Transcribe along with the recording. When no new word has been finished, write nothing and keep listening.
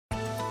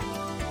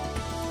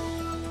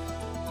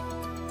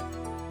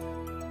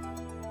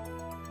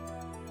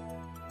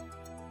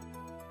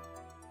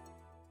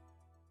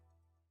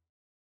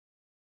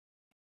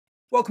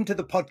Welcome to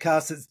the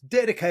podcast that's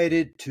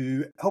dedicated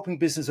to helping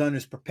business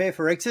owners prepare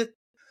for exit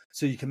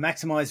so you can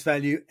maximize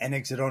value and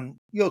exit on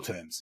your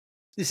terms.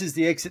 This is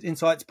the Exit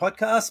Insights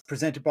podcast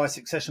presented by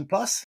Succession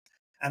Plus,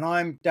 and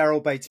I'm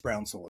Daryl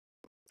Bates-Brownsword.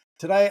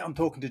 Today, I'm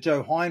talking to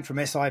Joe Hine from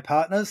SI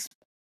Partners.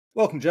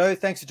 Welcome, Joe.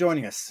 Thanks for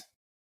joining us.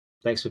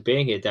 Thanks for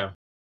being here, Daryl.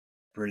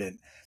 Brilliant.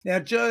 Now,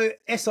 Joe,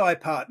 SI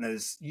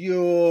Partners,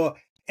 you're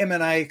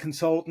M&A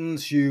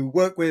consultants. You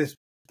work with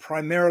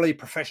primarily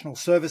professional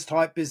service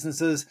type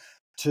businesses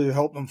to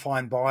help them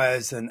find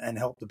buyers and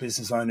help the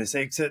business owners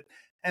exit.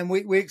 And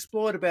we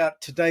explored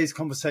about today's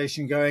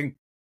conversation going,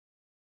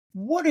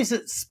 what is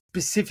it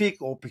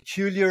specific or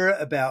peculiar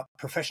about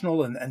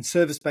professional and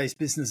service-based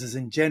businesses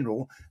in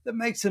general that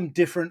makes them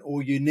different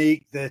or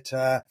unique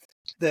and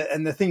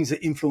the things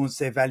that influence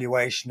their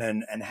valuation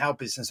and how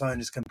business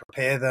owners can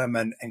prepare them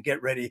and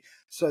get ready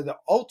so that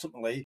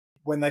ultimately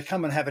when they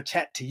come and have a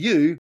chat to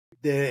you,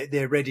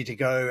 they're ready to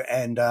go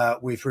and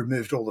they've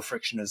removed all the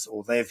friction as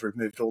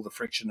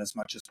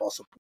much as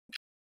possible.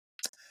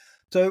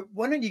 So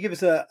why don't you give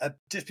us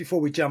just before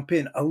we jump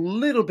in, a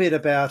little bit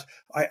about,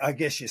 I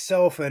guess,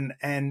 yourself and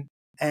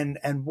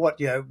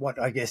what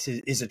I guess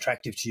is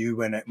attractive to you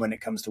when it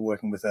comes to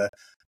working with a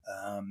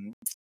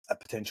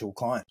potential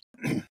client.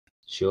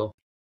 Sure.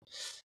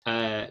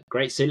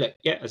 Great. So look,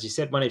 as you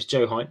said, my name's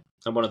Joe Hine.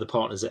 I'm one of the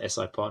partners at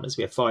SI Partners.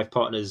 We have 5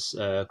 partners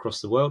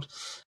across the world,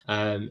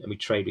 and we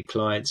trade with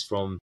clients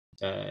from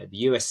the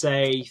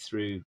USA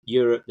through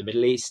Europe, the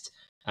Middle East,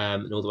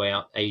 and all the way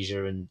out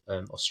Asia and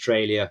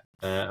Australia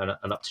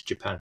and up to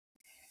Japan.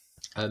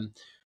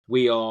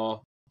 We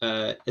are,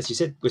 as you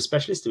said, we're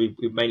specialists. We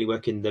mainly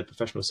work in the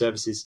professional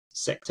services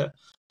sector,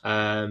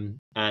 and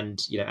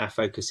our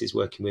focus is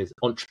working with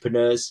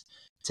entrepreneurs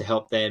to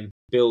help them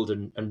build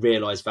and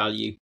realize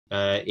value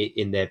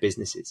in their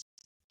businesses.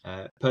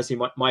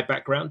 Personally, my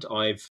background,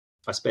 I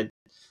spent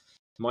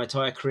my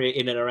entire career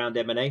in and around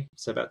M&A,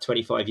 so about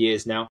 25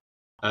 years now,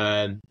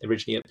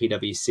 originally at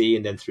PwC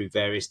and then through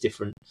various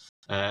different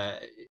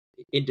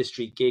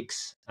industry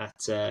gigs at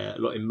a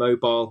lot in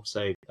mobile,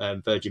 so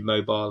Virgin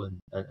Mobile and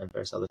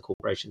various other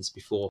corporations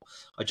before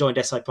I joined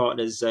SI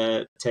Partners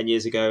 10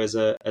 years ago as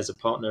a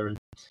partner and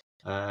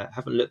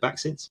haven't looked back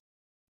since.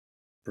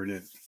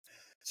 Brilliant.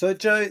 So,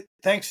 Joe,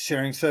 thanks for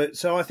sharing.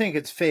 So I think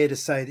it's fair to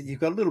say that you've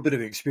got a little bit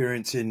of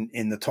experience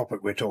in the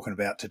topic we're talking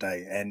about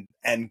today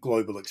and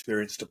global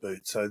experience to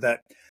boot. So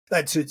that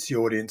suits the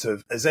audience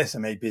as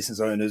SME business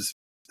owners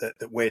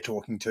that we're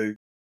talking to,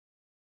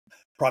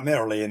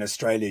 primarily in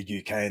Australia,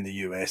 UK and the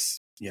US,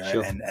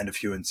 Sure. and a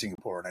few in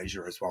Singapore and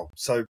Asia as well.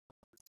 So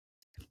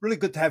really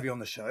good to have you on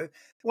the show.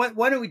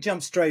 Why don't we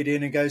jump straight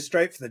in and go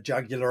straight for the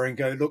jugular and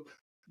go, look,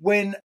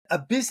 when a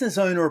business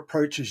owner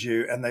approaches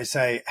you and they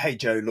say, hey,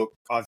 Joe, look,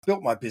 I've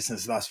built my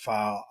business thus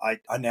far.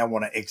 I now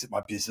want to exit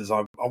my business.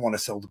 I want to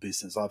sell the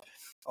business. I've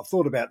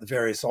thought about the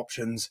various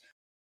options.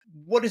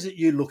 What is it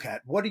you look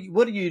at? What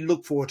do you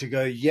look for to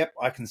go, yep,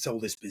 I can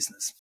sell this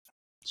business?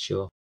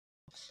 Sure.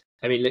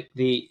 I mean, look,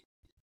 the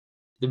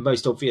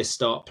most obvious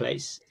start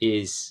place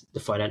is the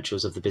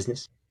financials of the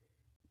business.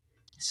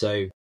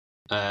 So,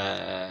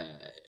 have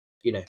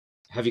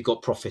you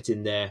got profit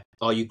in there?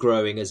 Are you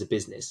growing as a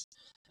business?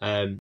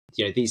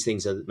 These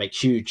things make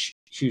huge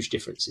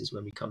differences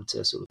when we come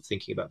to sort of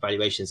thinking about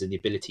valuations and the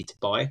ability to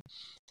buy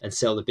and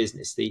sell the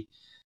business.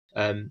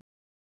 One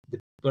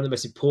of the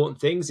most important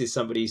things is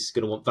somebody's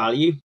going to want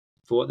value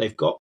for what they've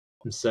got,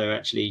 and so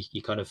actually,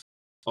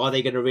 are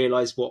they going to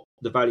realize what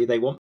the value they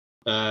want?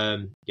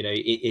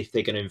 If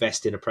they're going to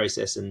invest in a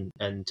process and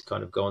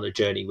kind of go on a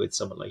journey with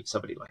somebody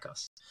like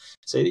us.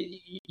 So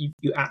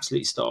you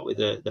absolutely start with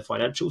the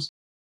financials,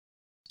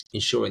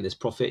 ensuring there's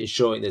profit,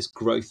 ensuring there's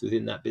growth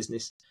within that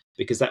business,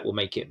 because that will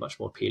make it much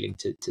more appealing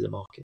to the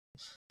market.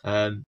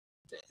 Then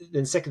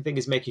the second thing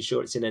is making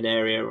sure it's in an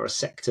area or a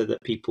sector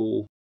that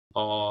people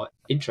are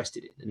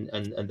interested in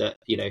and that,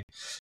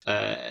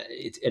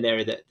 it's an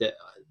area that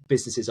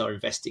businesses are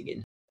investing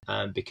in,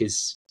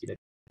 because,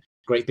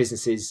 great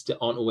businesses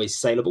aren't always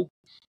saleable.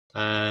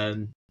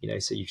 So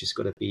you've just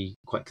got to be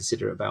quite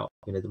considerate about,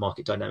 the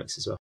market dynamics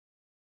as well.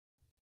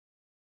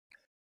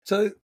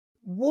 So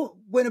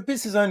when a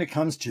business owner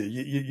comes to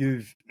you,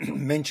 you've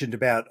mentioned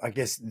about, I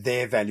guess,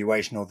 their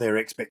valuation or their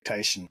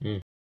expectation.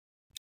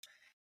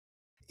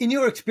 In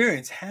your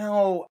experience,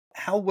 how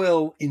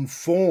well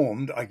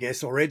informed, I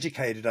guess, or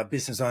educated are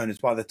business owners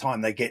by the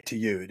time they get to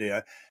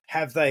you?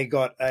 Have they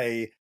got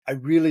a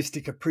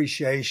realistic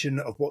appreciation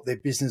of what their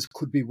business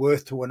could be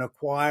worth to an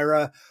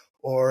acquirer,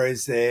 or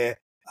is there,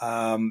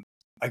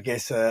 I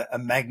guess, a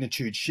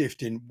magnitude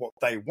shift in what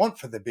they want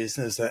for the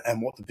business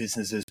and what the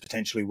business is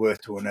potentially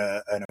worth to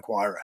an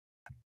acquirer?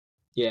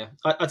 Yeah,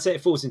 I'd say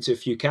it falls into a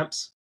few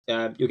camps.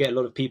 You'll get a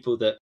lot of people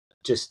that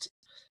it's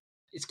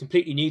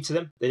completely new to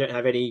them. They don't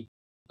have any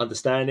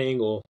understanding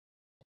or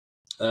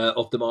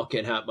of the market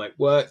and how it might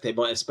work. They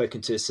might have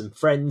spoken to some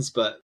friends,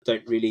 but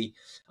don't really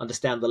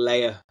understand the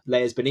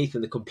layers beneath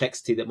and the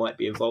complexity that might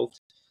be involved.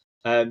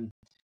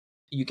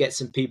 You get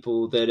some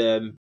people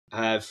that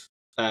have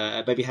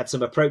maybe had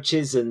some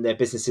approaches and their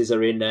businesses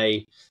are in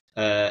a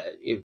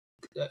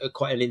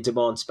quite an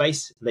in-demand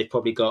space. They've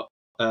probably got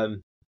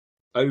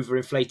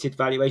overinflated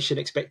valuation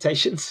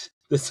expectations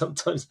that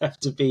sometimes have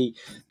to be,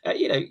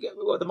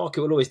 well, the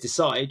market will always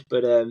decide,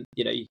 but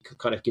you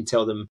kind of can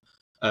tell them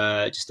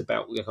just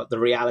about the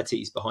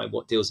realities behind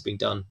what deals are being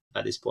done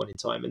at this point in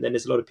time. And then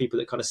there's a lot of people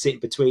that kind of sit in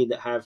between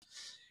that have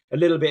a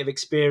little bit of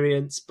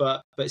experience,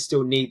 but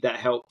still need that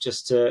help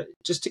just to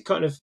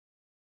kind of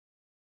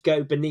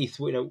go beneath,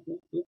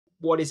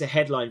 what is a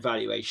headline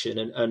valuation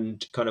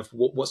and kind of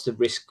what's the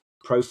risk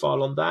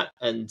profile on that,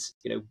 and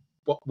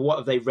what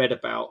have they read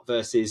about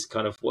versus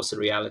kind of what's the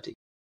reality.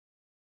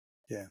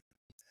 Yeah.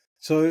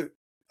 So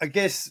I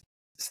guess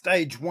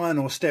stage one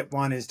or step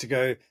one is to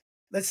go,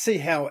 let's see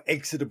how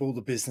exitable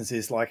the business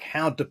is. Like,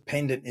 how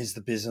dependent is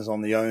the business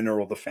on the owner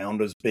or the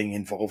founders being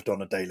involved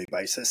on a daily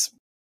basis?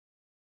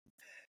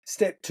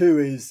 Step two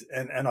is,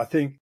 and I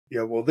think,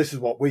 well, this is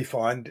what we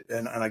find,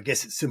 and I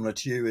guess it's similar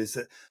to you, is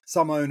that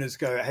some owners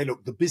go, hey,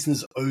 look, the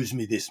business owes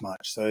me this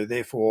much, so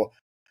therefore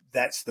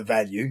that's the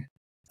value.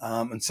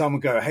 And some will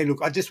go, hey, look,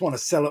 I just want to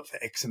sell it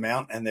for X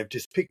amount, and they've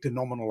just picked a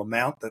nominal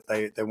amount that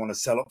they want to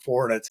sell it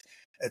for, and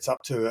it's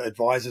up to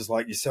advisors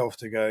like yourself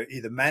to go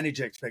either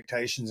manage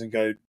expectations and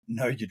go,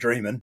 no, you're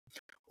dreaming,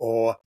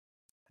 or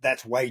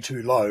that's way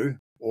too low,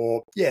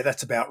 or yeah,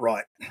 that's about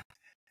right.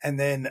 And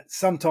then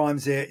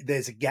sometimes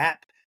there's a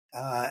gap,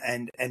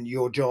 and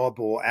your job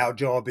or our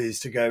job is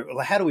to go,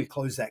 well, how do we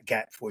close that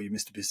gap for you,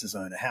 Mr. Business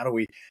Owner? How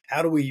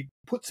do we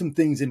put some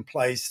things in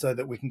place so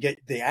that we can get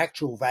the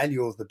actual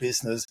value of the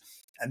business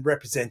and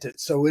represent it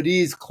so it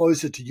is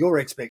closer to your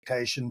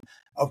expectation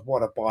of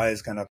what a buyer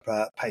is going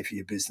to pay for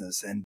your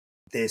business? And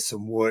there's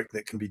some work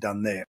that can be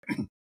done there.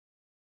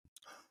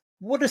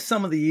 What are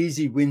some of the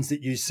easy wins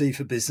that you see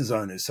for business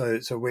owners? So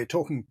we're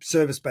talking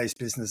service-based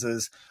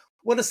businesses.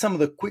 What are some of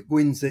the quick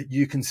wins that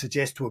you can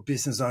suggest to a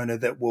business owner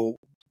that will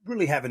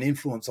really have an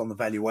influence on the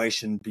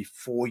valuation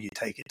before you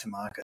take it to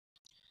market?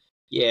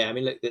 Yeah, I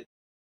mean, look, the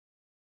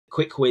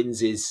quick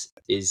wins is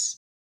it's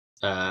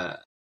not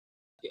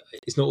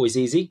always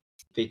easy.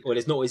 Well,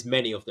 there's not always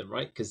many of them,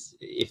 right? Because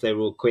if they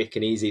were all quick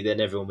and easy, then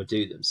everyone would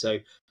do them. So,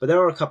 but there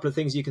are a couple of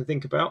things you can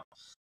think about.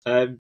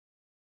 I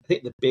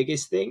think the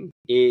biggest thing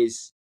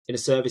is, in a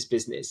service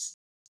business,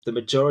 the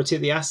majority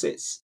of the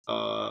assets,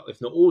 if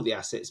not all the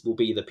assets, will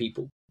be the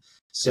people.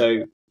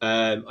 So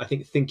I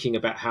think thinking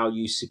about how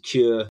you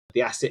secure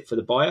the asset for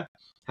the buyer,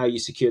 how you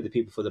secure the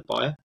people for the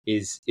buyer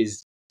is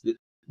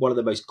one of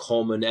the most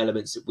common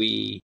elements that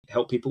we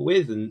help people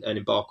with and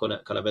embark on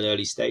at kind of an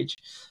early stage.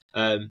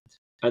 And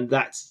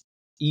that's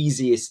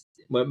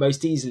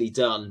most easily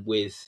done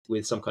with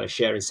some kind of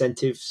share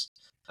incentives,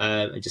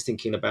 and just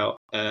thinking about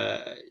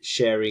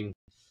sharing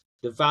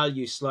the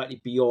value slightly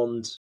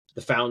beyond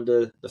the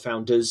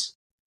founders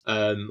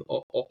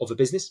of a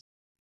business.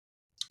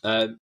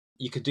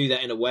 You could do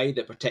that in a way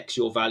that protects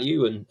your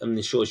value and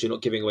ensures you're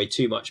not giving away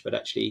too much, but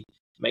actually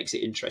makes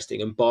it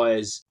interesting. And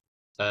buyers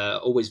are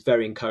always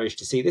very encouraged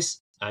to see this.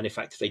 And in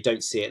fact, if they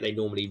don't see it, they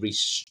normally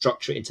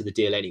restructure it into the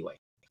deal anyway.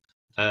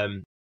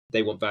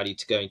 They want value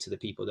to going to the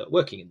people that are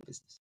working in the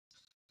business.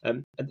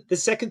 And the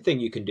second thing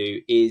you can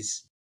do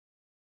is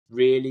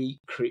really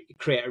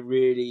create a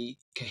really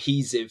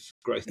cohesive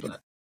growth plan.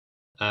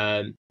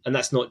 And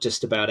that's not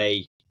just about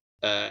a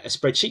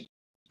spreadsheet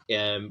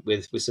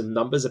with some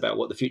numbers about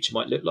what the future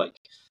might look like,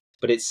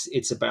 but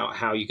it's about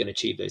how you can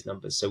achieve those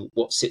numbers. So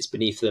what sits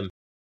beneath them?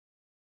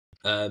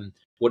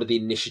 What are the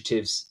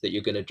initiatives that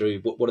you're going to do?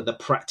 What are the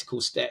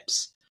practical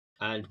steps?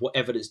 And what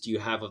evidence do you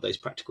have of those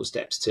practical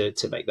steps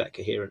to make that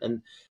coherent?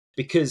 And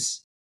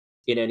because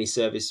in any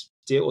service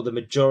deal, or the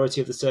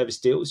majority of the service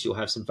deals, you'll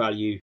have some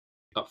value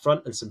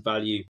upfront and some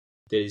value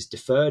that is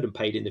deferred and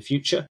paid in the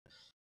future.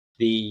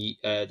 The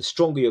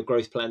stronger your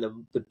growth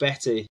plan, the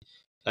better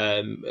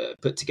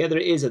put together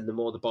it is, and the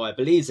more the buyer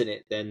believes in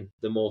it, then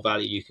the more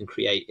value you can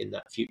create in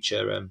that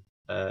future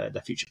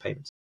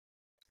payment.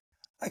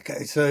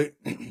 Okay,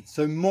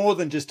 so more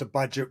than just a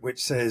budget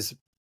which says,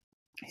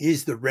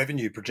 here's the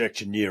revenue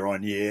projection year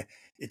on year.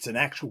 It's an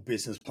actual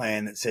business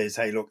plan that says,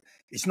 hey, look,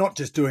 it's not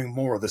just doing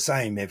more of the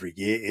same every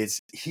year. It's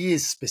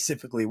here's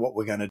specifically what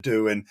we're going to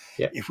do. And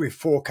if we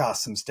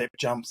forecast some step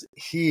jumps,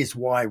 here's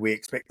why we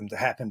expect them to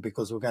happen,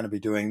 because we're going to be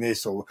doing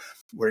this, or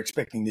we're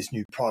expecting this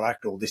new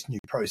product or this new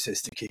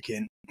process to kick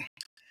in.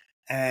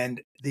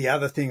 And the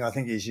other thing I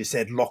think is, you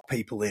said, lock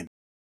people in.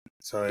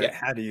 So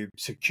how do you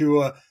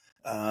secure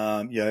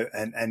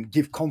and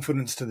give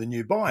confidence to the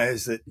new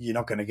buyers that you're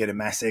not going to get a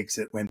mass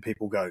exit when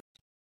people go?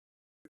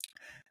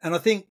 And I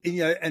think,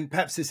 and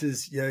perhaps this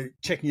is,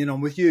 checking in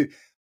on with you,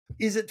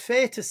 is it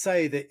fair to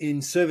say that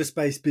in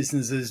service-based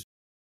businesses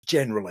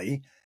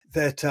generally,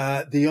 that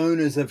the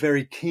owners are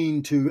very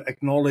keen to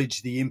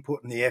acknowledge the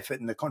input and the effort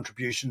and the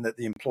contribution that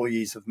the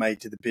employees have made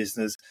to the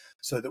business,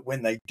 so that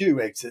when they do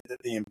exit,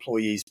 that the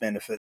employees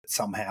benefit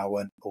somehow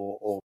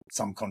or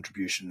some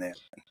contribution there?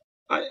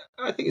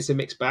 I think it's a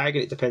mixed bag,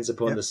 and it depends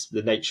upon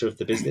the nature of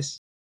the business.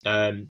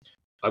 I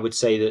would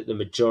say that the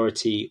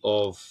majority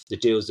of the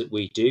deals that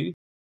we do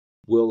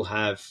will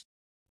have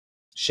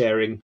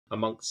sharing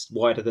amongst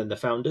wider than the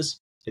founders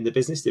in the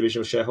business, the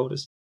original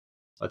shareholders.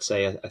 I'd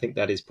say I think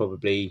that is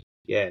probably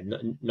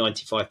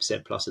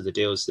 95% plus of the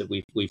deals that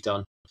we've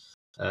done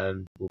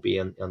will be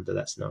under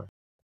that scenario.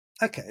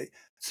 Okay,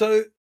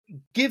 so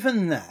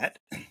given that,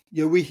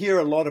 we hear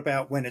a lot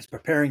about when it's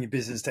preparing your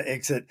business to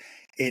exit,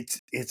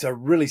 it's a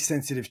really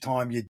sensitive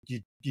time. You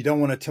don't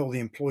want to tell the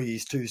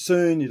employees too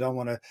soon. You don't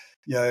want to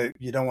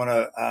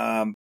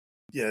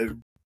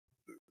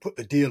put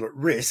the deal at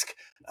risk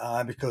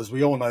because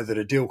we all know that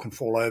a deal can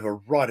fall over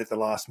right at the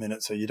last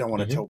minute. So you don't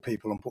want to tell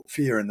people and put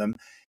fear in them.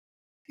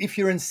 If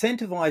you're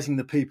incentivizing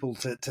the people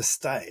to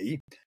stay,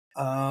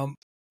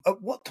 at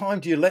what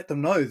time do you let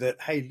them know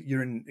that, hey,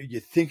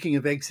 you're thinking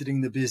of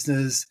exiting the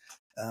business,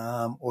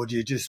 or do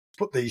you just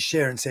put these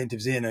share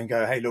incentives in and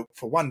go, hey, look,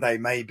 for one day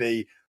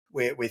maybe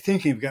we're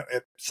thinking of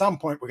at some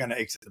point we're going to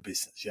exit the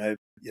business.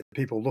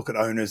 People look at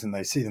owners and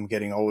they see them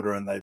getting older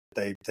and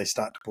they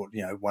start to put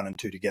 1 and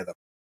 2 together.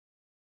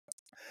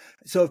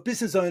 So if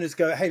business owners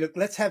go, hey, look,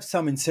 let's have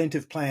some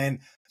incentive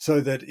plan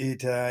so that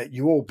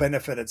you all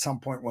benefit at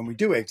some point when we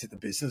do exit the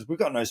business. We've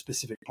got no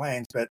specific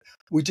plans, but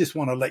we just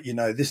want to let you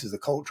know this is the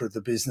culture of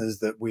the business,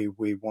 that we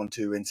want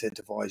to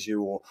incentivize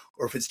you, or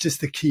if it's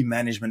just the key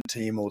management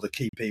team or the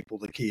key people,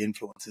 the key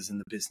influencers in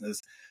the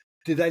business.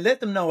 Do they let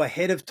them know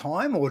ahead of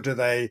time, or do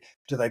they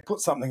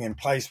put something in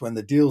place when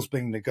the deal's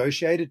being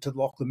negotiated to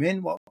lock them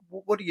in?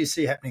 What do you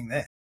see happening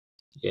there?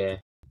 Yeah.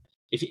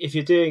 If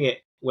you're doing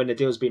it when the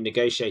deal's been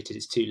negotiated,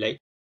 it's too late.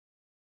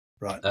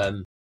 Right.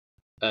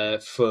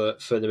 For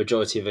the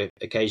majority of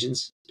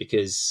occasions,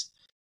 because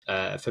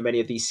for many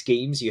of these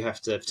schemes, you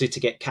have to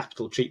get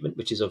capital treatment,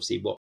 which is obviously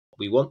what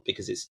we want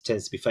because it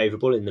tends to be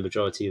favourable in the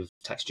majority of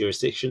tax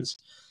jurisdictions.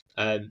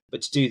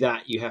 But to do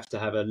that, you have to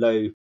have a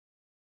low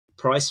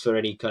price for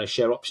any kind of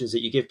share options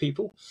that you give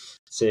people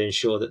to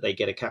ensure that they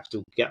get a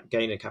capital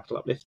gain, a capital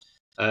uplift.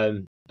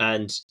 And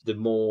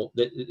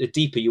the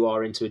deeper you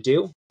are into a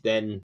deal,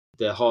 then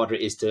the harder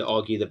it is to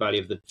argue the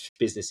value of the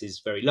business is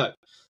very low.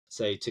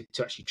 So to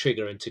actually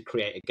trigger and to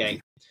create a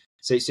gain.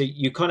 So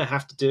you kind of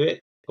have to do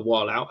it a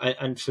while out.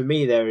 And for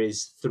me, there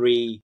is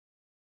 3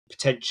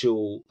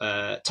 potential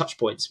touch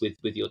points with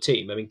your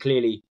team. I mean,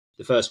 clearly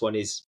the first one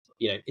is,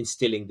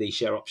 instilling the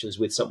share options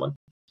with someone,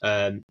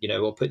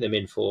 or put them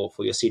in for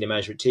your senior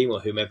management team or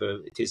whomever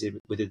it is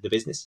within the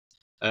business.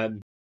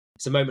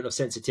 It's a moment of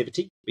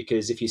sensitivity,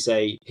 because if you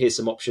say, here's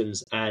some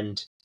options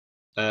and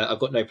I've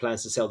got no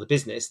plans to sell the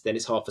business, then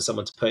it's hard for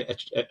someone to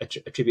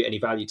attribute any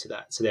value to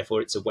that. So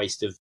therefore, it's a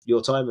waste of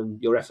your time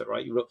and your effort,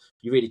 right? You're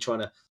really trying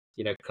to,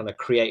 kind of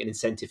create an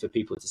incentive for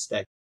people to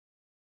stay.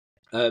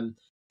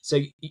 So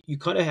you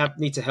kind of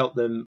need to help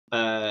them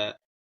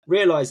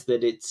realize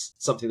that it's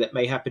something that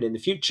may happen in the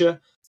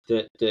future,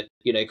 that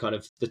kind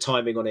of the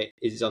timing on it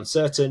is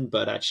uncertain,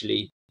 but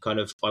actually kind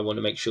of I want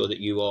to make sure that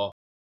you are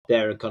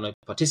there and kind of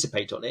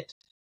participate on it.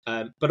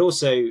 But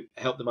also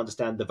help them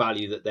understand the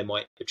value that they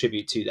might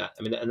attribute to that.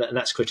 I mean, and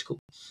that's critical,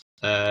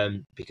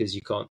 because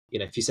you can't,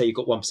 if you say you've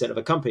got 1% of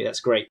a company, that's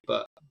great,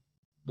 but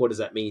what does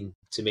that mean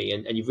to me?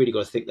 And you've really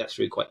got to think that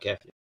through quite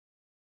carefully.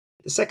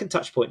 The second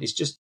touch point is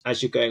just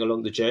as you're going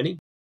along the journey,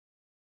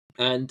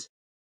 and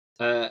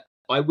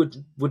I would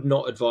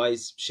not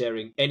advise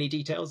sharing any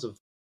details of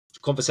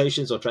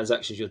conversations or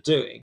transactions you're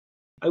doing.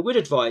 I would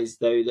advise,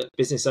 though, that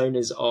business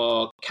owners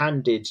are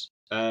candid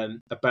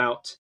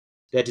about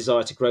their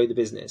desire to grow the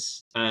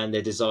business and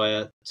their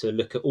desire to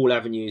look at all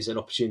avenues and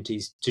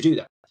opportunities to do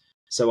that.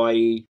 So,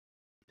 i.e.,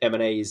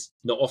 M&A is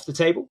not off the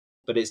table,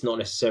 but it's not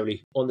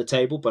necessarily on the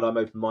table, but I'm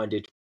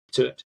open-minded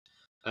to it.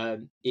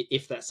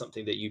 If that's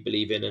something that you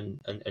believe in and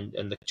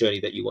the journey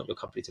that you want your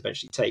company to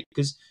eventually take,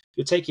 because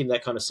you're taking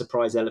that kind of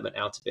surprise element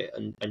out of it,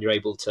 and you're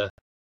able to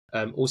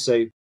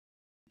also,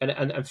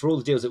 and for all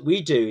the deals that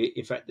we do,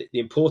 in fact, the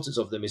importance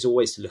of them is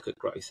always to look at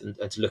growth and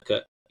to look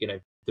at,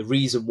 the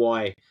reason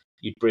why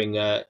you'd bring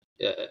a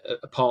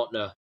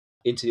partner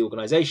into the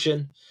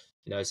organization,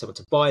 someone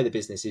to buy the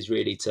business, is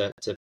really to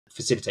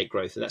facilitate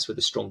growth. And that's where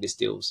the strongest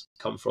deals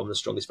come from, the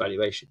strongest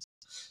valuations.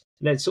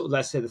 And then sort of,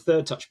 let's say, the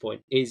third touch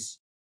point is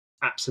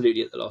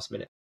absolutely at the last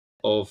minute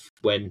of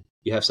when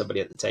you have somebody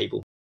at the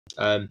table.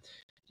 They're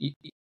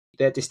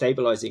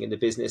destabilizing in the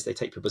business. They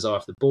take people's eye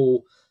off the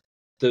ball.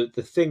 The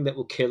thing that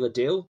will kill a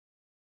deal,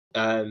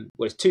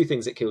 there's 2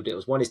 things that kill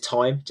deals. One is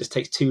time, just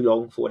takes too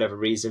long for whatever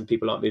reason.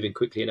 People aren't moving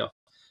quickly enough.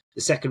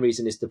 The second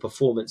reason is the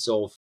performance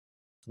of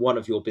one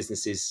of your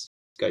businesses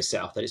goes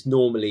south, and it's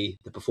normally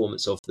the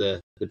performance of the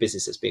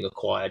business that's being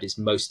acquired is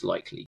most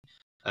likely,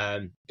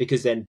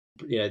 because then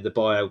the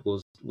buyer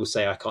will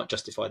say, I can't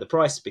justify the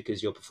price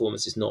because your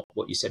performance is not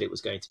what you said it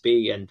was going to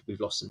be, and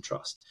we've lost some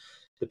trust.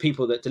 The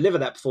people that deliver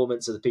that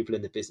performance are the people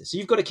in the business. So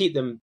you've got to keep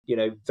them,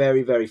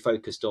 very, very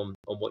focused on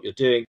what you're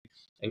doing,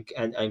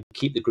 and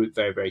keep the group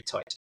very, very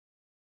tight.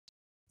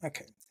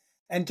 Okay.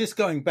 And just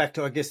going back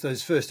to, I guess,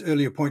 those first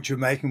earlier points you're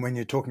making when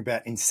you're talking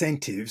about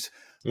incentives,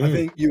 I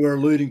think you were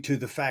alluding to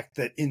the fact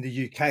that in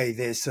the UK,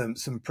 there's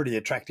some pretty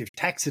attractive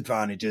tax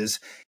advantages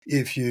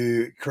if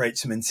you create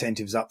some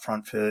incentives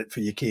upfront for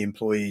your key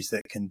employees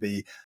that can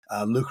be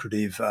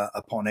lucrative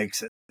upon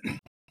exit.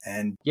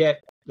 And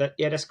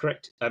that's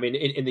correct. I mean,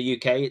 in the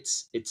UK,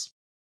 it's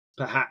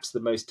perhaps the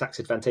most tax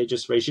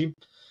advantageous regime,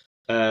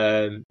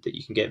 that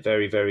you can get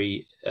very,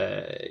 very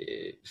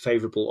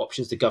favourable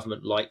options. The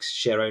government likes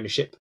share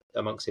ownership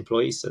amongst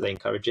employees, so they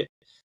encourage it.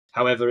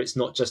 However, it's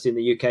not just in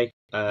the UK.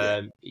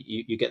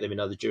 You get them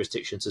in other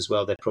jurisdictions as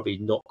well. They're probably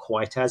not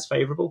quite as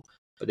favourable,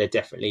 but they're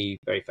definitely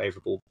very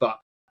favourable. But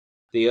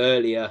the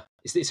earlier,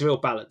 it's a real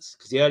balance,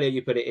 because the earlier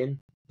you put it in,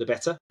 the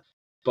better.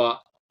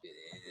 But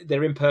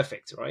they're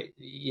imperfect, right?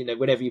 You know,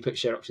 whenever you put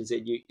share options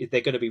in,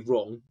 they're going to be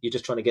wrong. You're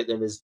just trying to get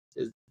them as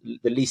the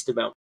least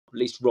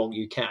wrong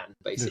you can,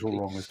 basically.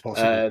 Little wrong as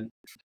possible.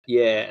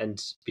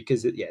 And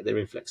because they're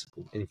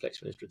inflexible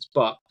instruments.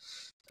 But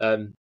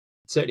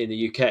certainly in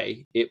the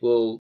UK, it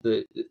will.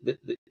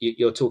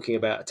 You're talking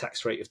about a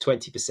tax rate of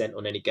 20%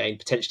 on any gain,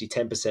 potentially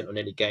 10% on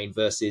any gain,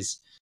 versus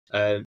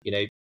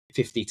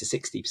 50 to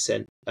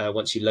 60%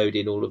 once you load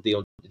in all of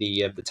the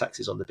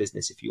taxes on the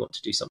business, if you want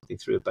to do something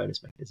through a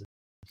bonus mechanism.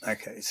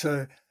 Okay,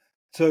 so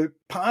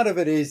part of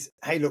it is,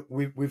 hey, look,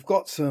 we've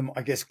got some,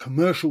 I guess,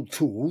 commercial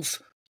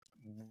tools,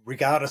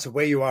 regardless of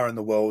where you are in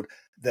the world,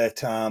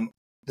 that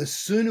the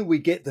sooner we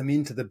get them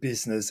into the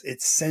business,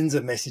 it sends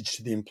a message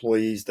to the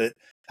employees that,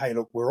 hey,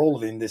 look, we're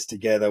all in this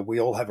together. We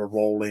all have a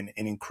role in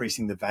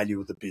increasing the value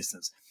of the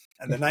business.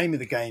 And the name of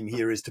the game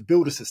here is to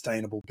build a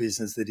sustainable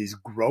business that is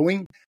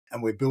growing,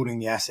 and we're building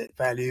the asset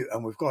value,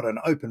 and we've got an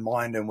open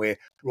mind, and we're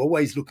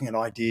always looking at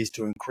ideas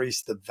to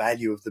increase the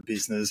value of the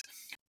business,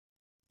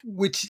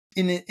 which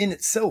in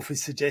itself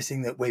is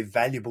suggesting that we're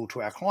valuable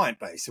to our client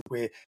base.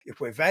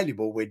 If we're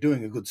valuable, we're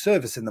doing a good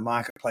service in the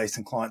marketplace,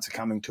 and clients are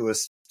coming to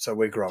us, so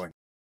we're growing.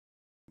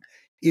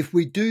 If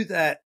we do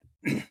that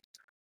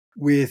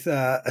with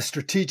a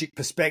strategic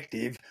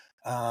perspective,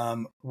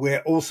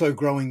 we're also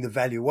growing the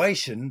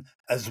valuation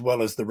as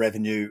well as the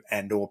revenue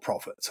and or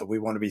profit. So we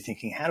want to be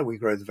thinking, how do we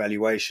grow the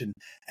valuation?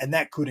 And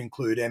that could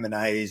include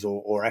M&As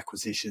or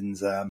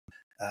acquisitions,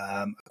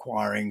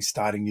 acquiring,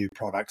 starting new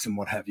products, and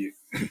what have you.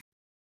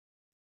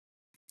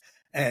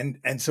 And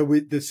so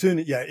the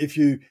sooner, if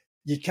you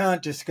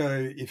can't just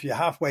go, if you're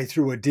halfway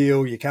through a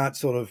deal, you can't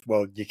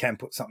you can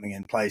put something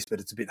in place, but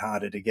it's a bit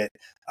harder to get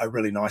a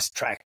really nice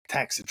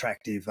tax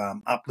attractive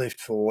uplift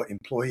for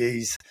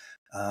employees.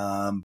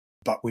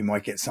 But we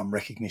might get some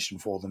recognition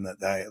for them that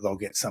they'll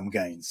get some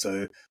gains.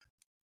 So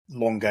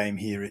long game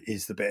here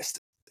is the best.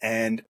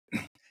 And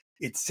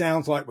it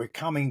sounds like we're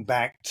coming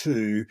back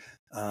to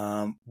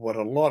what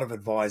a lot of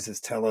advisors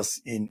tell us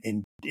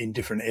in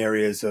different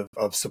areas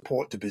of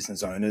support to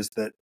business owners,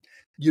 that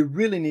you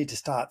really need to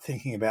start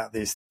thinking about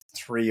this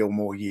 3 or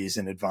more years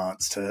in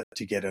advance to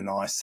get a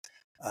nice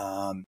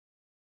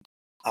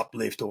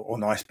uplift or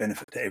nice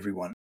benefit to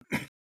everyone.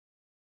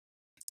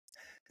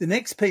 The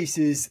next piece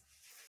is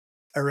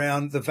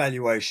around the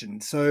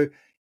valuation. So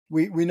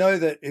we know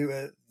that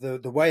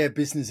the way a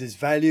business is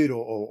valued,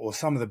 or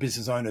some of the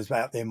business owners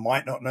out there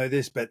might not know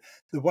this, but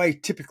the way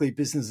typically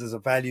businesses are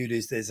valued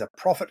is there's a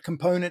profit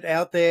component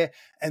out there,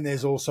 and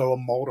there's also a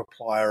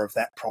multiplier of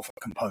that profit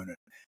component.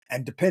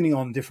 And depending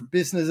on different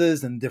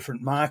businesses and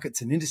different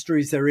markets and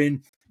industries they're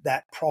in,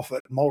 that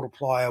profit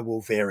multiplier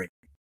will vary.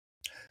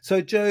 So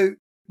Joe,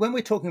 when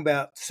we're talking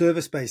about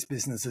service-based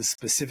businesses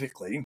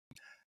specifically,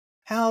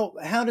 how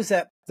does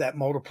that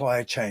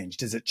multiplier change?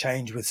 Does it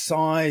change with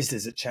size?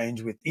 Does it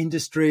change with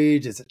industry?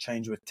 Does it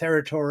change with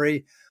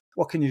territory?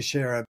 What can you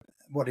share?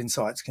 What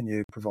insights can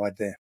you provide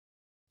there?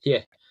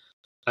 Yeah.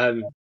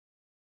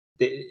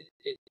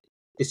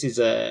 This is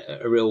a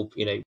real,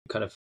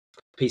 kind of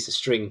piece of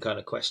string kind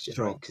of question,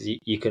 Sure. right? Because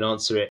you can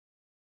answer it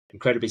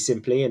incredibly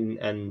simply,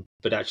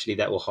 but actually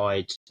that will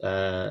hide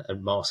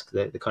and mask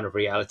the kind of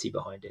reality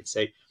behind it.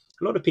 So a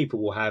lot of people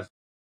will have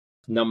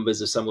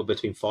numbers of somewhere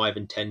between 5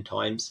 and 10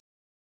 times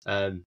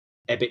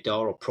EBITDA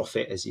or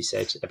profit, as you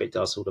said.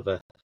 EBITDA is sort of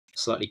a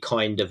slightly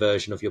kinder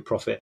version of your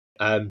profit.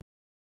 And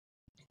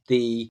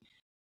kind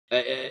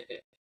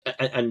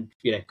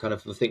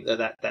of think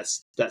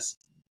that's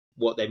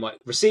what they might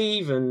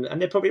receive,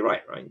 and they're probably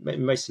right.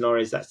 In most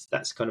scenarios,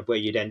 that's kind of where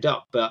you'd end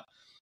up. But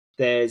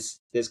there's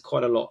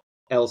quite a lot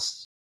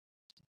else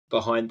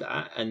behind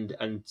that,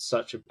 and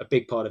such a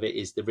big part of it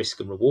is the risk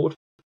and reward.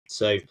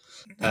 So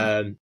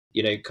kind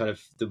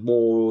of the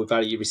more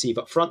value you receive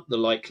up front, the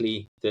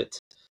likely that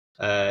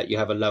you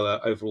have a lower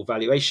overall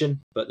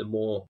valuation, but the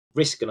more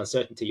risk and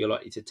uncertainty you're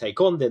likely to take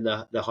on, then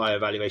the higher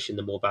valuation,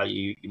 the more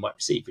value you might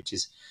receive, which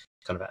is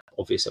kind of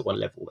obvious at one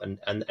level.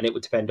 And it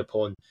would depend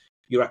upon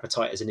your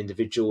appetite as an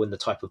individual and the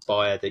type of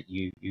buyer that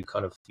you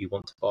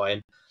want to buy.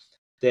 And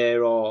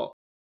there are,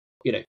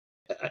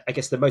 I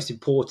guess the most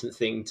important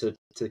thing to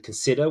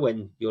consider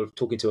when you're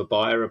talking to a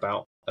buyer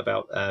about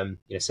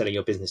selling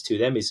your business to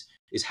them is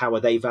how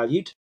are they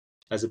valued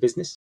as a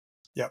business?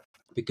 Yeah.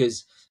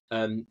 Because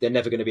they're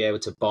never going to be able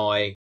to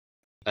buy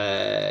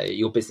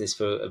your business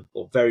or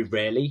very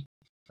rarely,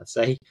 I'd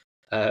say,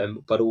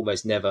 but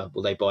almost never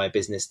will they buy a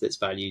business that's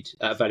valued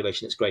at a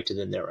valuation that's greater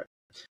than their own,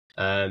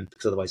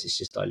 because otherwise it's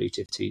just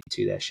dilutive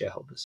to their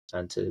shareholders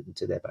and to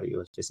their value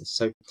of business.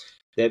 So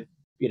they're,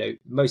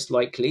 most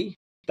likely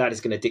that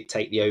is going to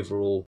dictate the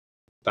overall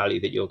value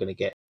that you're going to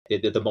get,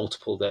 the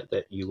multiple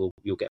that you'll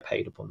get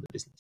paid upon the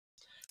business.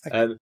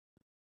 Um,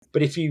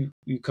 but if you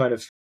kind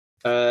of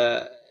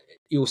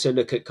you also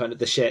look at kind of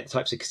the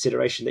types of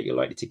consideration that you're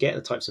likely to get,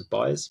 the types of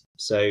buyers.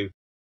 So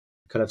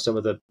kind of some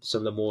of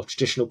the more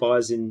traditional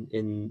buyers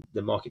in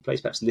the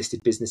marketplace, perhaps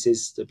listed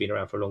businesses that have been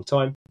around for a long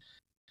time,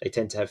 they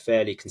tend to have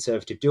fairly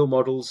conservative deal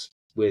models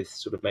with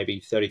sort of maybe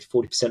 30 to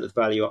 40% of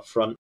the value up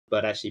front,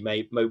 but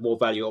actually more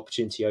value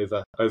opportunity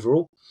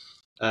overall.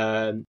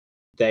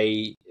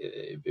 They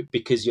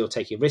because you're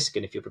taking risk,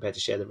 and if you're prepared to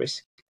share the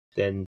risk,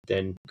 then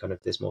kind of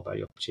there's more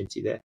value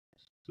opportunity there.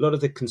 A lot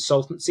of the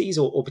consultancies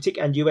or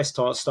particular and US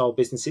style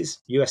businesses,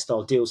 US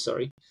style deals,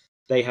 sorry,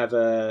 they have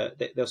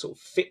they'll sort of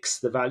fix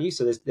the value,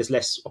 so there's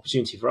less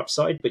opportunity for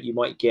upside, but you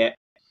might get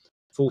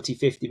 40,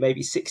 50,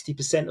 maybe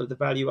 60% of the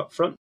value up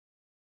front,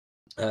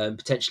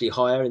 potentially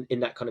higher in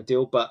that kind of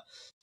deal, but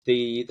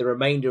the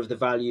remainder of the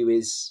value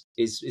is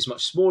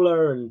much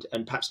smaller and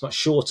perhaps much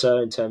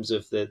shorter in terms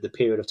of the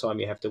period of time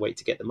you have to wait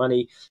to get the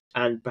money,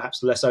 and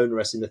perhaps less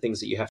onerous in the things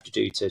that you have to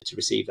do to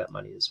receive that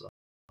money as well.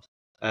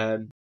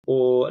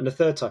 And the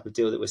third type of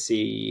deal that we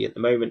see at the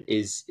moment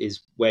is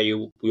where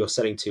you're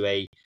selling to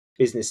a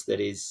business that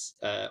is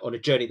on a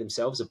journey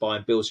themselves, a buy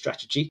and build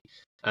strategy,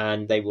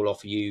 and they will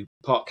offer you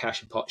part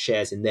cash and part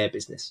shares in their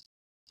business.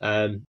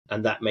 And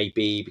that may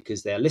be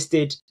because they're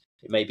listed,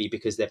 it may be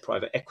because they're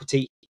private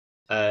equity,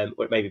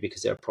 or it may be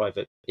because they're a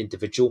private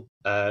individual.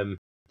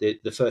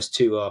 The first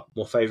two are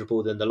more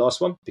favourable than the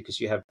last one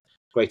because you have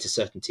greater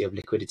certainty of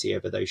liquidity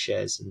over those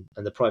shares.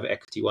 And the private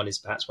equity one is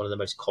perhaps one of the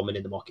most common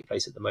in the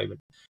marketplace at the moment,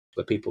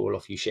 where people will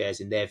offer you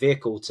shares in their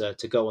vehicle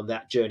to go on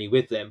that journey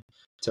with them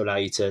to allow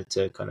you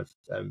to kind of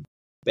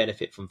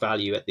benefit from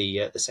value at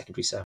the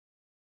secondary sale.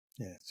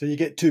 Yeah. So you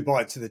get two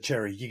bites of the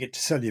cherry. You get to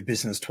sell your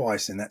business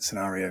twice in that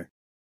scenario.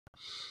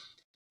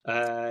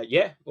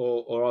 Yeah,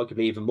 or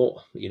arguably even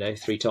more,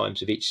 3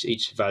 times of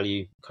each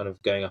value kind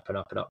of going up and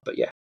up and up. But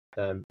yeah,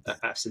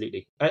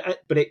 absolutely.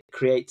 But it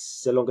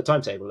creates a longer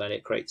timetable and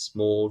it creates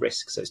more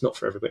risk. So it's not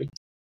for everybody,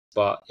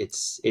 but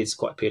it's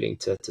quite appealing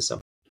to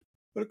some.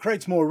 Well, it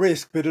creates more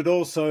risk, but it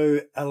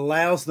also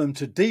allows them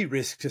to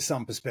de-risk to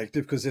some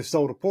perspective because they've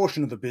sold a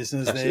portion of the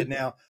business. Absolutely. They're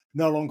now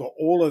no longer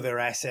all of their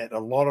asset. A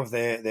lot of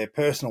their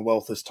personal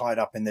wealth is tied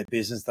up in their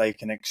business. They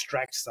can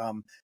extract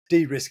some,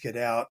 de-risk it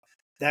out.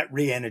 That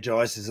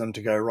re-energizes them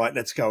to go, right,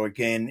 let's go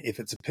again. If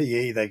it's a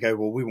PE, they go,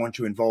 well, we want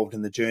you involved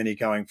in the journey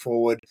going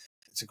forward.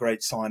 It's a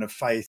great sign of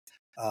faith.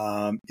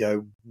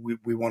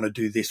 We want to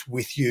do this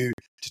with you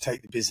to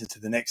take the business to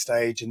the next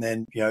stage. And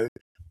then,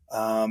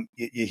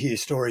 you hear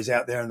stories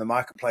out there in the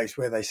marketplace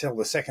where they sell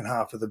the second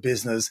half of the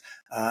business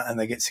and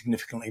they get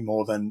significantly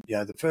more than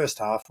the first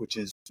half, which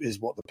is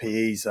what the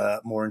PEs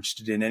are more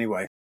interested in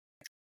anyway.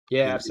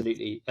 Yeah,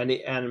 absolutely.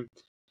 And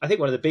I think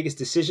one of the biggest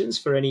decisions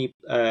for any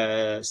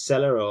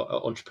seller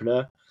or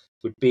entrepreneur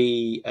would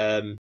be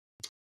the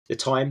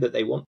time that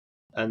they want,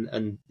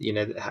 and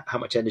how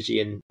much energy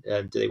and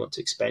do they want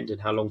to expend,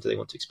 and how long do they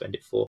want to expend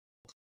it for.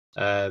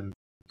 Kind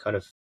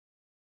of,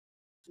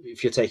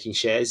 if you're taking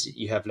shares,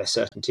 you have less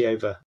certainty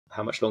over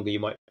how much longer you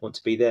might want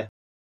to be there.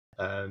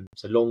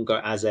 So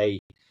longer as an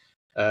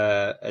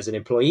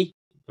employee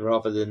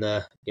rather than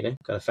kind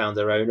of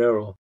founder owner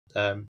or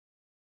kind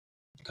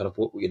of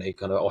or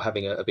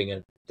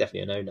being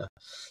definitely an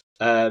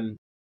owner.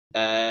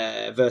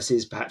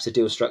 Versus perhaps a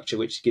deal structure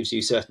which gives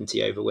you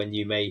certainty over when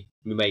you may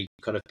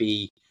kind of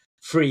be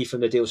free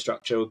from the deal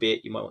structure,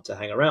 albeit you might want to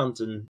hang around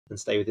and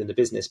stay within the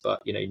business,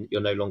 but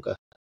you're no longer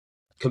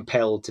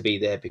compelled to be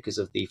there because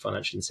of the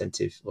financial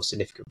incentive or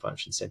significant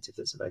financial incentive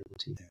that's available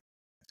to you.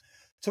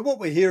 So what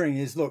we're hearing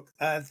is, look,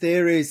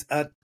 there is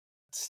a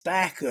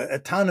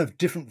ton of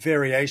different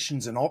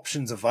variations and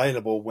options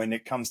available when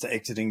it comes to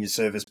exiting your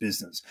service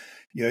business.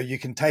 You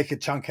can take a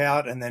chunk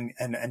out and then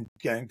and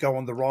go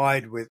on the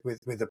ride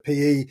with a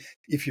PE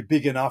if you're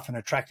big enough and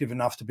attractive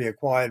enough to be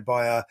acquired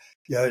by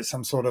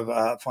some sort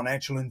of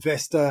financial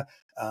investor.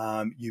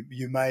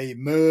 You may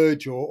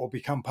merge or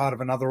become part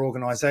of another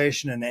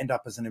organization and end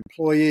up as an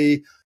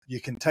employee. You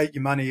can take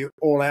your money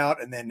all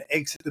out and then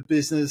exit the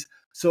business.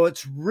 So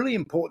it's really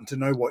important to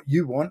know what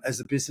you want as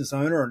a business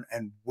owner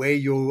and where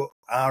you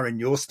are in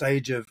your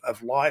stage of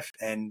life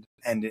and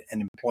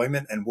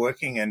employment and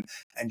working and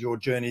your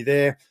journey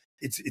there.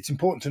 It's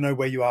important to know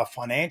where you are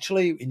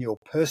financially in your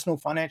personal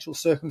financial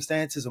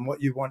circumstances and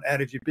what you want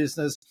out of your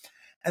business,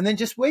 and then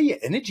just where your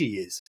energy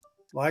is.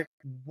 Like,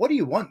 what do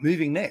you want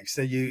moving next?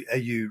 Are you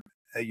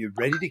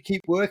ready to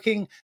keep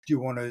working? Do you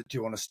want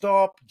to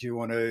stop? Do you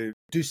want to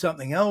do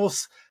something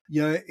else?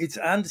 It's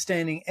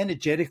understanding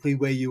energetically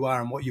where you are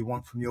and what you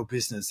want from your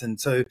business. And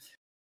so,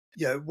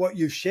 what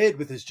you've shared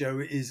with us, Joe,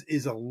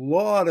 is a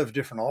lot of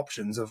different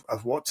options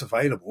of what's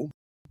available.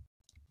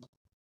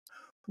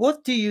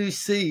 What do you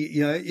see,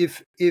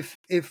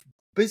 if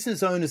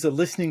business owners are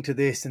listening to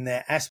this and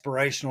they're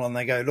aspirational and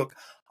they go, look,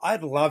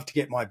 I'd love to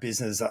get my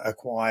business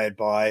acquired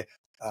by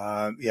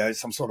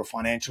some sort of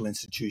financial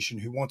institution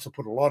who wants to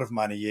put a lot of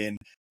money in,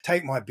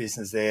 take my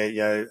business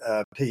there,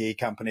 PE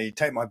company,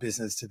 take my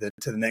business to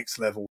the next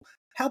level.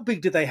 How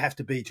big do they have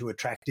to be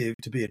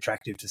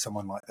attractive to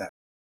someone like that?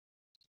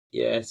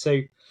 Yeah,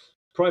 so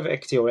private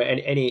equity or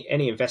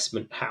any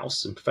investment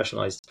house and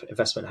professionalized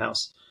investment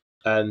house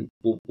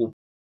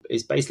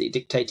is basically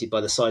dictated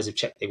by the size of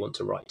check they want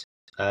to write.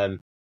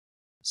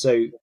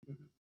 So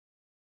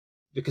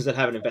because they'll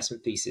have an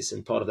investment thesis,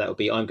 and part of that will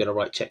be I'm going to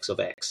write checks of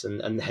X,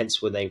 and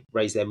hence when they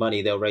raise their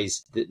money, they'll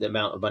raise the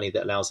amount of money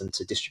that allows them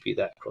to distribute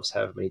that across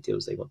however many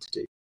deals they want to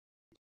do.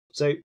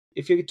 So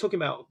if you're talking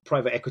about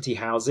private equity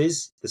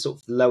houses, the sort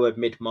of lower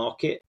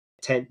mid-market,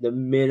 the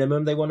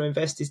minimum they want to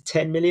invest is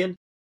 10 million,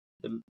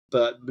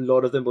 but a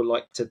lot of them would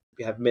like to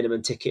have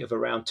minimum ticket of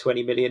around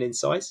 20 million in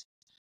size.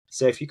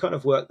 So if you kind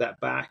of work that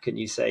back and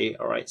you say,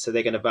 all right, so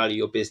they're going to value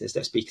your business,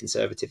 let's be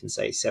conservative and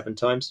say 7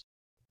 times,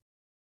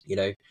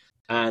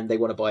 and they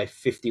want to buy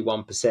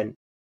 51%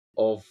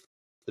 of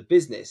the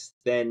business,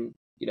 then,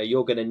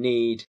 you're going to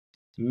need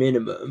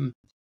minimum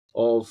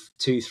of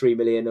 2-3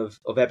 million of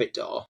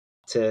EBITDA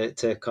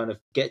to kind of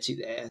get you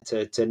there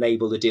to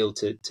enable the deal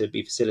to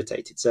be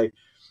facilitated. So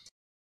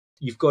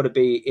you've got to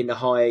be in the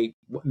high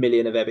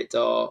million of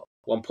EBITDA,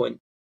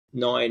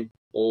 1.9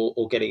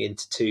 or getting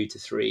into 2 to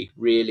 3,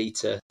 really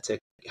to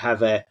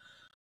have a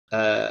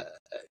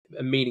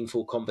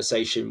meaningful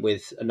conversation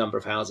with a number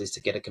of houses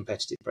to get a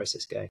competitive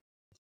process going.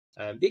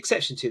 The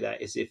exception to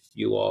that is if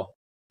you are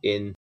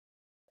in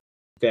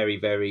very,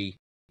 very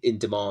in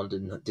demand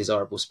and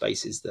desirable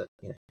spaces, that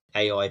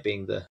AI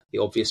being the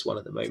obvious one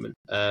at the moment,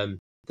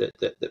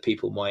 that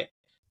people might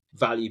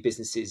value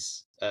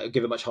businesses,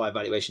 give a much higher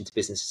valuation to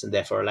businesses, and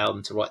therefore allow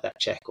them to write that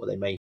check, or they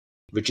may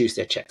reduce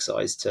their check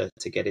size to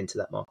get into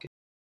that market.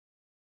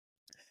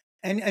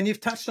 And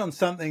you've touched on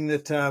something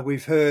that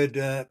we've heard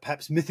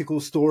perhaps mythical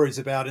stories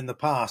about in the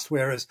past,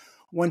 whereas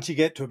once you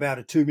get to about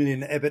a 2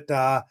 million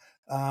EBITDA,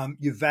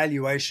 your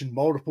valuation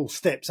multiple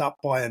steps up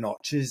by a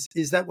notch.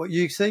 Is that what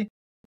you see?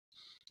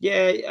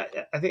 Yeah,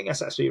 I think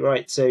that's absolutely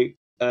right. So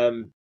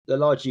the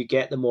larger you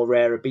get, the more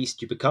rare a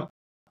beast you become.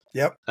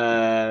 Yep.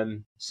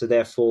 So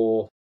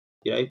therefore,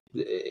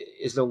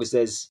 as long as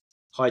there's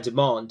high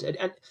demand,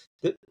 and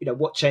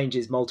what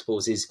changes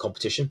multiples is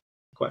competition,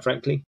 quite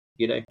frankly.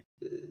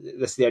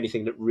 That's the only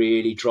thing that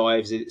really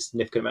drives a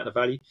significant amount of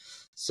value.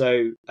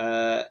 So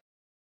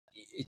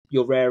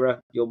you're rarer,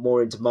 you're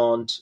more in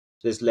demand,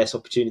 there's less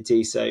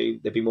opportunity, so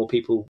there'll be more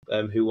people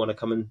who want to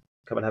come and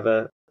have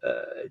to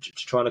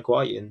try and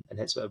acquire you, and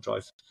hence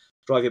drive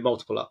your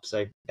multiple up.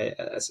 So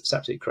that's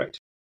absolutely correct.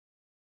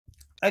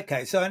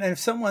 Okay, so and if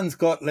someone's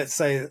got, let's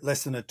say,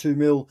 less than a 2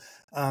 mil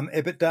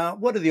EBITDA,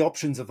 what are the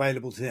options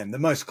available to them? The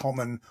most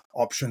common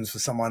options for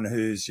someone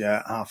who's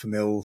half a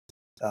mil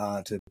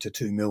to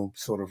 2 mil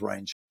sort of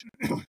range.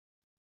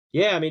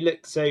 Yeah, I mean,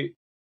 look, so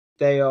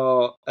they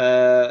are.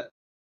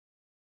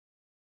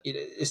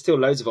 There's still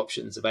loads of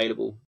options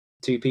available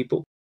to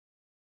people.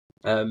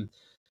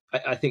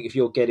 I think if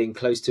you're getting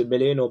close to 1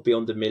 million or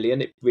beyond 1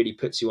 million, it really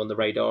puts you on the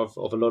radar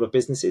of a lot of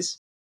businesses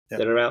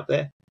that are out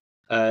there.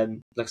 Like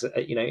I said,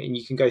 and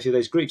you can go through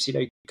those groups,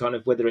 kind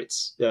of whether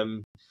it's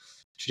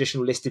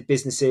traditional listed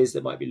businesses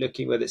that might be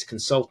looking, whether it's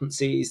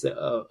consultancies that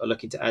are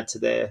looking to add to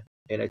their,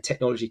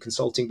 technology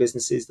consulting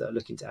businesses that are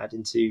looking to add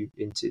into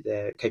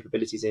their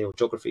capabilities or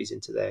geographies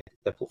into their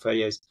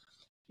portfolios.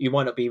 You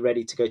might not be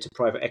ready to go to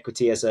private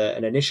equity as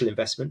an initial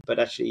investment, but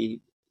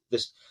actually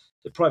the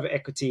private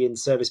equity in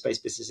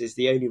service-based businesses,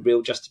 the only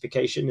real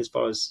justification, as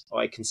far as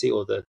I can see,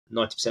 or the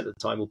 90% of the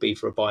time, will be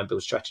for a buy and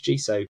build strategy.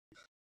 So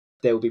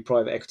there will be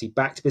private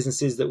equity-backed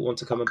businesses that want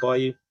to come and buy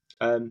you.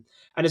 And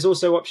there's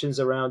also options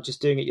around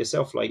just doing it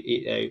yourself, like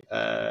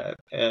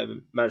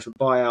management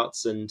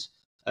buyouts. And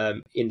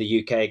in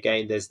the UK,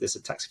 again, there's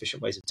a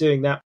tax-efficient ways of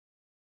doing that.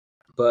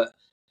 But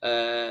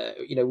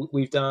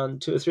we've done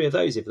 2 or 3 of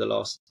those over the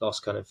last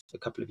kind of a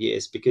couple of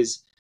years,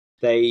 because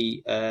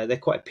they're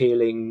quite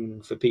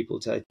appealing for people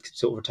to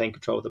sort of retain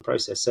control of the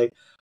process. So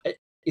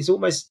it's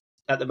almost,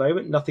 at the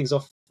moment, nothing's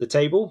off the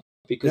table,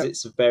 because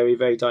it's a very,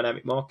 very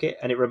dynamic market,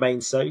 and it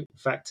remains so. In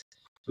fact,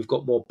 we've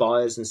got more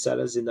buyers than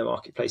sellers in the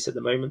marketplace at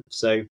the moment.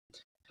 So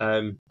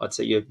I'd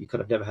say you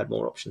kind of never had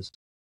more options.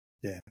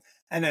 Yeah.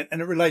 And it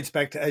relates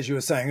back to, as you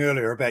were saying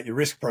earlier, about your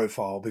risk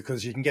profile,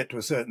 because you can get to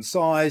a certain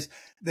size,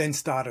 then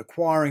start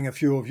acquiring a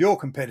few of your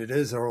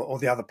competitors or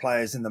the other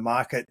players in the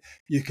market.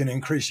 You can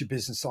increase your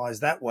business size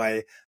that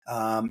way,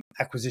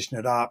 acquisition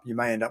it up. You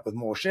may end up with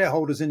more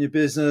shareholders in your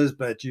business,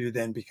 but you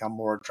then become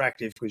more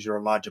attractive because you're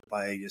a larger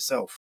player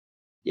yourself.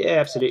 Yeah,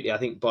 absolutely. I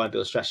think buy and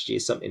build strategy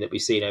is something that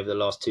we've seen over the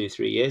last 2 or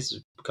 3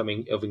 years,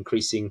 becoming of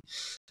increasingly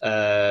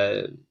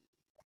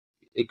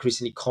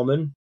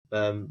common.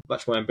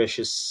 Much more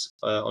ambitious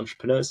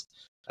entrepreneurs,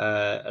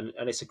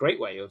 and it's a great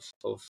way of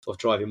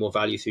driving more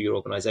value through your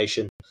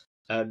organization.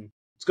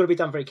 It's got to be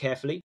done very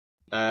carefully.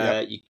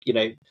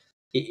 It's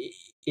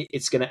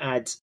going to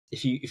add,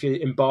 if you're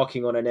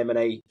embarking on an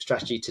M&A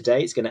strategy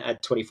today, it's going to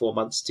add 24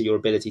 months to your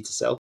ability to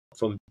sell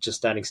from just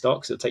standing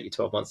start, because it'll take you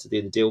 12 months to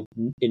do the deal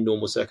in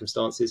normal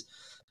circumstances,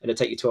 and it'll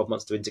take you 12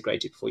 months to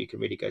integrate it before you can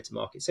really go to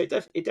market. So it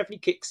definitely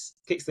kicks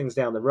things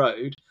down the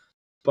road.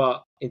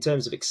 But in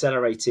terms of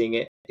accelerating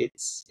it,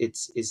 it's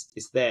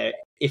there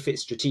if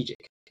it's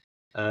strategic.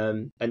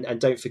 And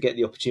don't forget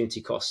the opportunity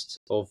cost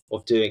of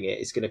doing it.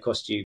 It's going to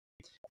cost you,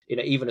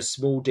 even a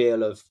small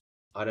deal of,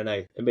 I don't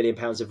know, £1 million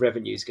of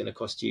revenue is going to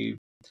cost you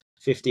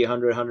 50,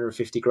 100,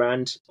 150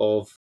 grand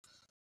of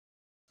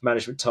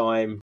management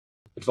time,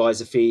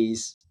 advisor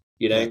fees,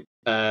 to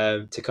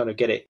kind of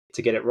get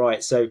it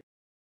right. So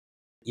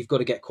you've got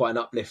to get quite an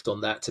uplift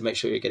on that to make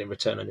sure you're getting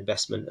return on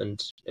investment,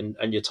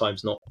 and your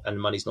time's not, and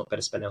money's not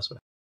better spent elsewhere.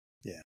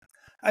 Yeah.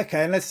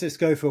 Okay, and let's just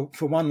go for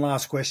one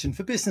last question.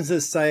 For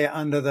businesses, say,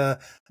 under the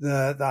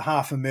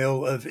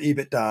 $500,000 of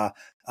EBITDA,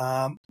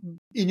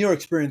 in your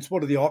experience,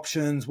 what are the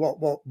options?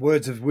 What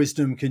words of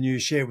wisdom can you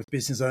share with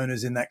business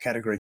owners in that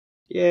category?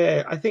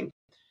 Yeah, I think,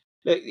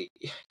 look,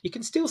 you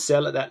can still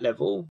sell at that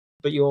level,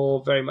 but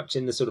you're very much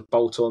in the sort of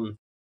bolt-on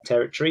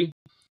territory.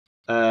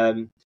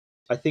 I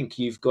think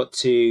you've got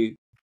to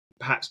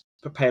perhaps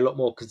pay a lot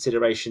more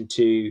consideration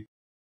to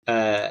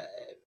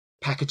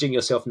packaging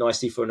yourself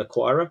nicely for an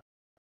acquirer.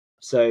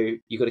 So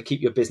you've got to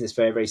keep your business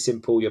very, very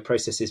simple. Your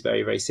process is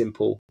very, very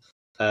simple.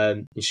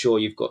 Ensure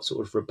you've got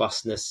sort of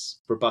robust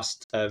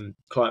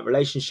client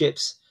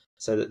relationships,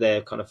 so that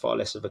they're kind of far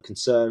less of a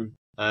concern.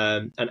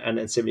 And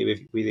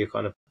similarly with your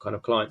kind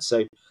of clients.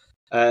 So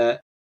the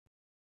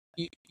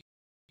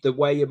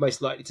way you're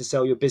most likely to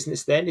sell your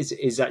business then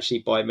is actually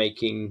by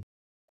making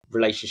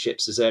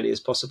relationships as early as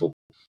possible,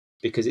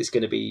 because it's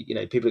going to be,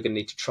 people are going to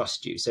need to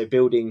trust you. So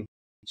building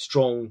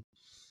strong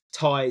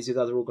ties with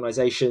other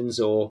organizations,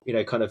 or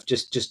kind of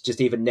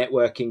just even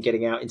networking,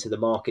 getting out into the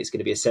market is going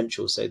to be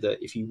essential, so that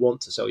if you want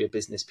to sell your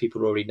business,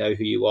 people already know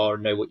who you are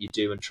and know what you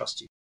do and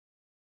trust you.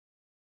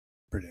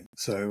 Brilliant.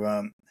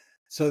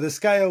 So the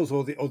scales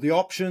or the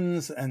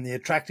options and the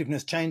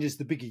attractiveness changes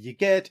the bigger you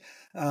get,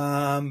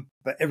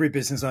 but every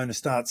business owner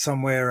starts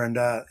somewhere, and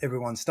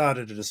everyone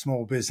started at a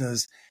small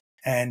business,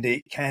 and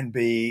it can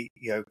be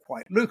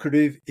quite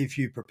lucrative if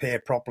you prepare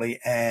properly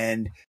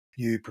and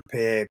you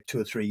prepare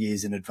 2 or 3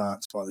 years in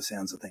advance, by the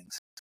sounds of things.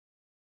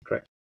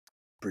 Correct.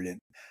 Brilliant.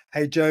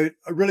 Hey, Joe,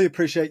 I really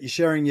appreciate you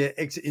sharing your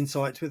exit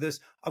insights with us.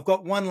 I've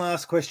got one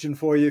last question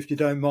for you, if you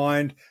don't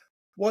mind.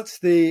 What's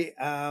the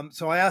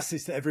so I ask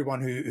this to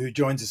everyone who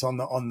joins us on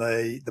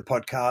the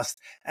podcast,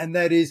 and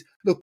that is,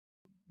 look,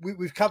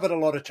 we've covered a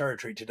lot of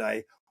territory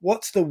today.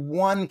 What's the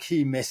one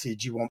key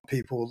message you want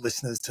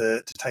listeners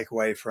to take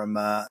away from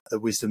the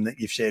wisdom that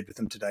you've shared with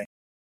them today?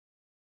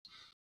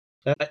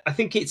 I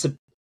think it's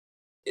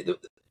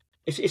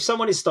if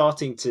someone is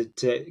starting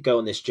to go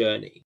on this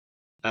journey,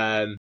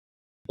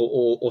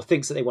 or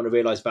thinks that they want to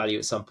realize value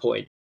at some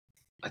point,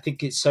 I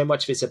think it's so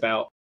much of it's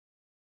about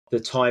the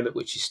time at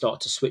which you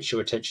start to switch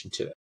your attention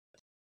to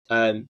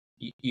it.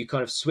 You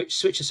kind of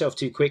switch yourself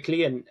too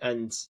quickly, and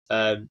kind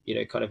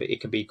of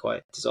it can be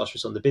quite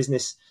disastrous on the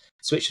business.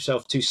 Switch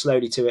yourself too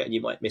slowly to it, and you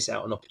might miss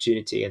out on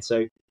opportunity. And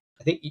so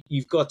I think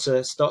you've got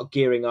to start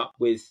gearing up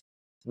with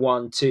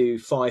 1 to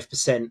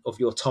 5% of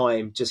your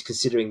time, just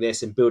considering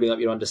this and building up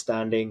your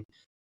understanding,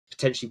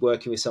 potentially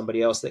working with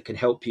somebody else that can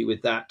help you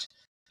with that,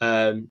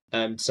 so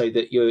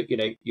that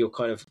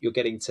you're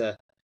getting to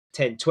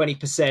 10,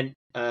 20%,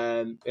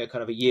 kind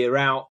of a year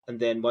out, and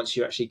then once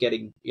you're actually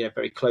getting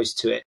very close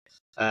to it,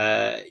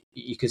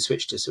 you can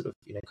switch to sort of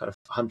kind of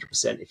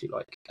 100% if you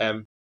like.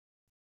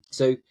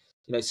 So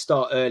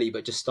start early,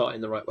 but just start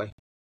in the right way.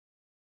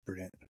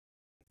 Brilliant.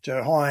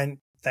 Joe Hine,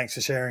 thanks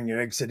for sharing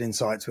your exit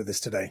insights with us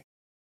today.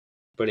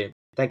 Brilliant.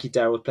 Thank you,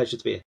 Daryl. Pleasure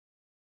to be here.